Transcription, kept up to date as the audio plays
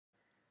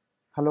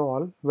Hello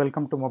all,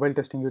 welcome to Mobile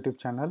Testing YouTube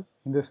channel.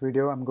 In this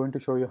video I'm going to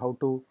show you how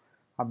to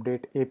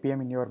update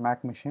Appium in your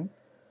Mac machine.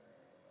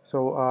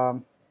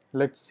 So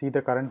let's see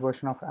the current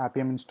version of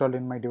Appium installed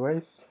in my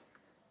device,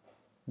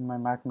 in my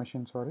Mac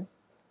machine, sorry.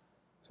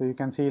 So you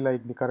can see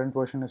like the current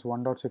version is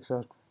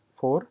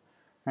 1.6.4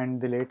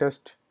 and the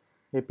latest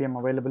Appium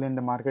available in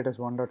the market is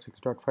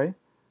 1.6.5.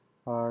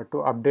 To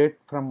update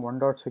from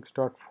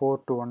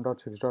 1.6.4 to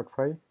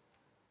 1.6.5,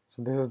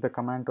 so this is the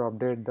command to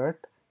update that: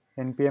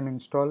 npm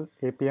install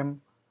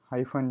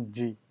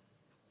appium-g.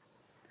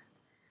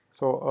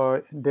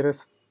 So there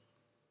is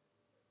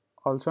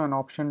also an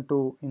option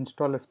to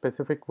install a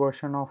specific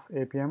version of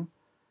Appium.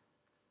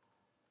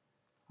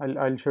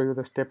 I'll show you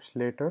the steps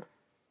later.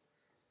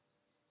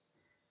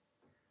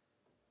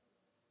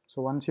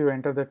 So once you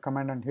enter that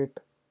command and hit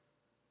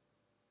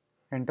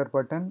enter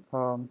button,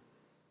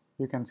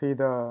 you can see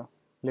the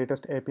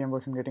latest Appium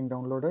version getting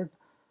downloaded.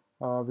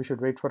 We should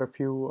wait for a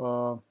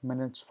few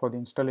minutes for the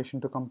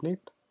installation to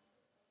complete.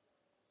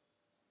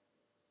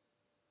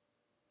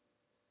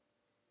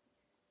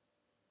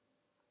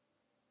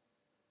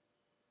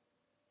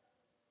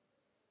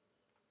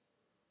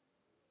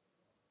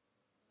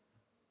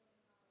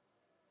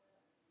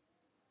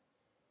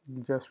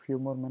 Just few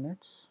more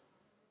minutes.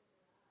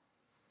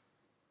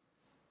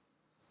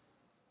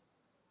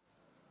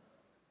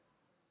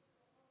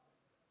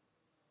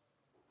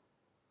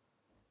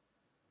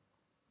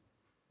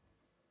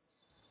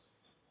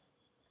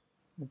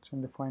 It's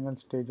in the final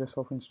stages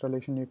of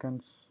installation. You can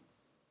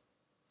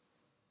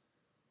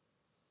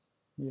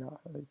yeah,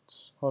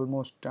 it's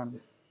almost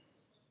done.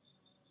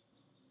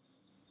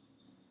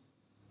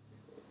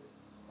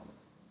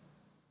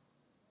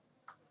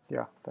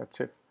 Yeah, that's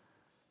it.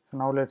 So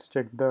now let's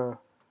check the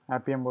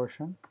Appium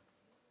version.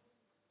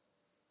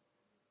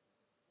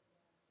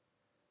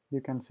 You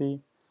can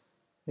see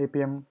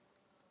Appium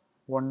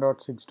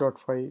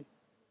 1.6.5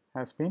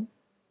 has been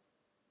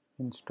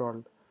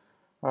installed.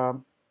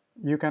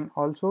 You can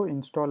also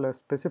install a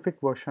specific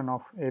version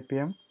of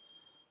Appium.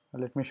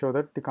 Let me show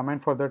that. The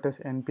command for that is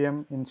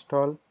npm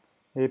install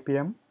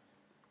appium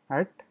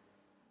at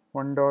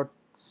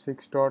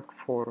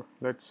 1.6.4.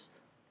 Let's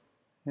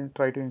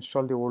try to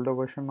install the older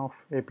version of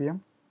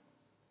Appium.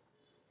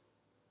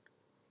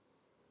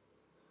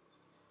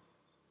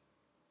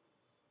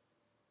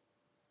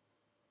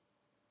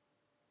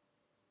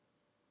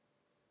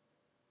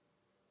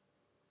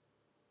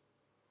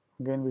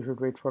 Again, we should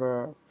wait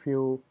for a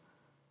few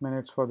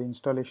minutes for the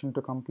installation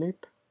to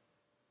complete.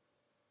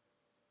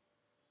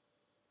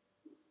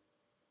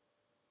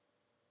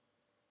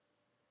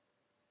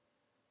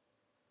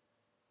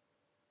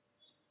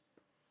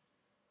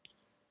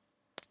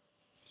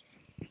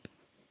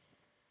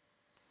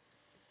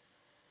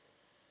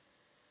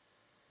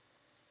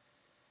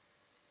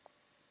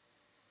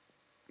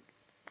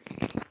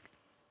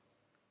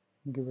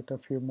 Give it a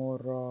few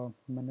more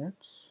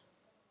minutes.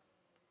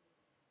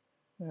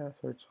 Yeah,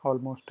 so it's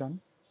almost done.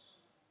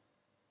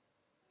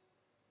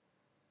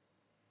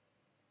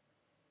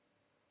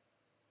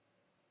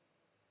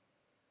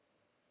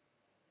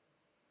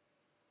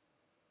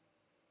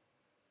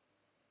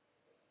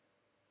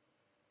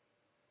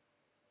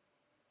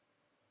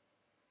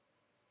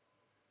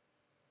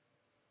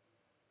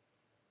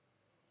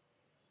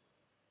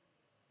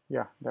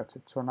 Yeah, that's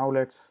it. So now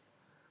let's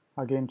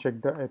again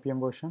check the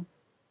Appium version.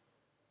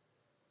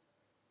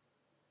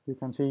 You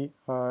can see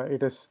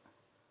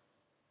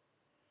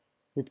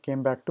it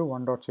came back to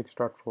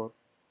 1.6.4.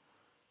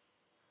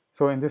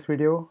 So in this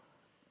video,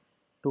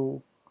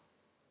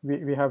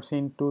 we have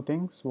seen two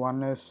things.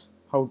 One is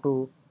how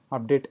to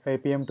update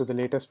Appium to the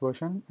latest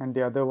version, and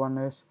the other one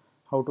is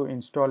how to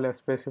install a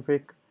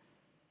specific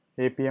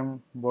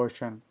Appium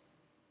version.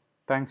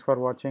 Thanks for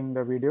watching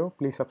the video.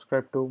 Please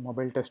subscribe to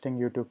Mobile Testing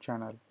YouTube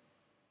channel.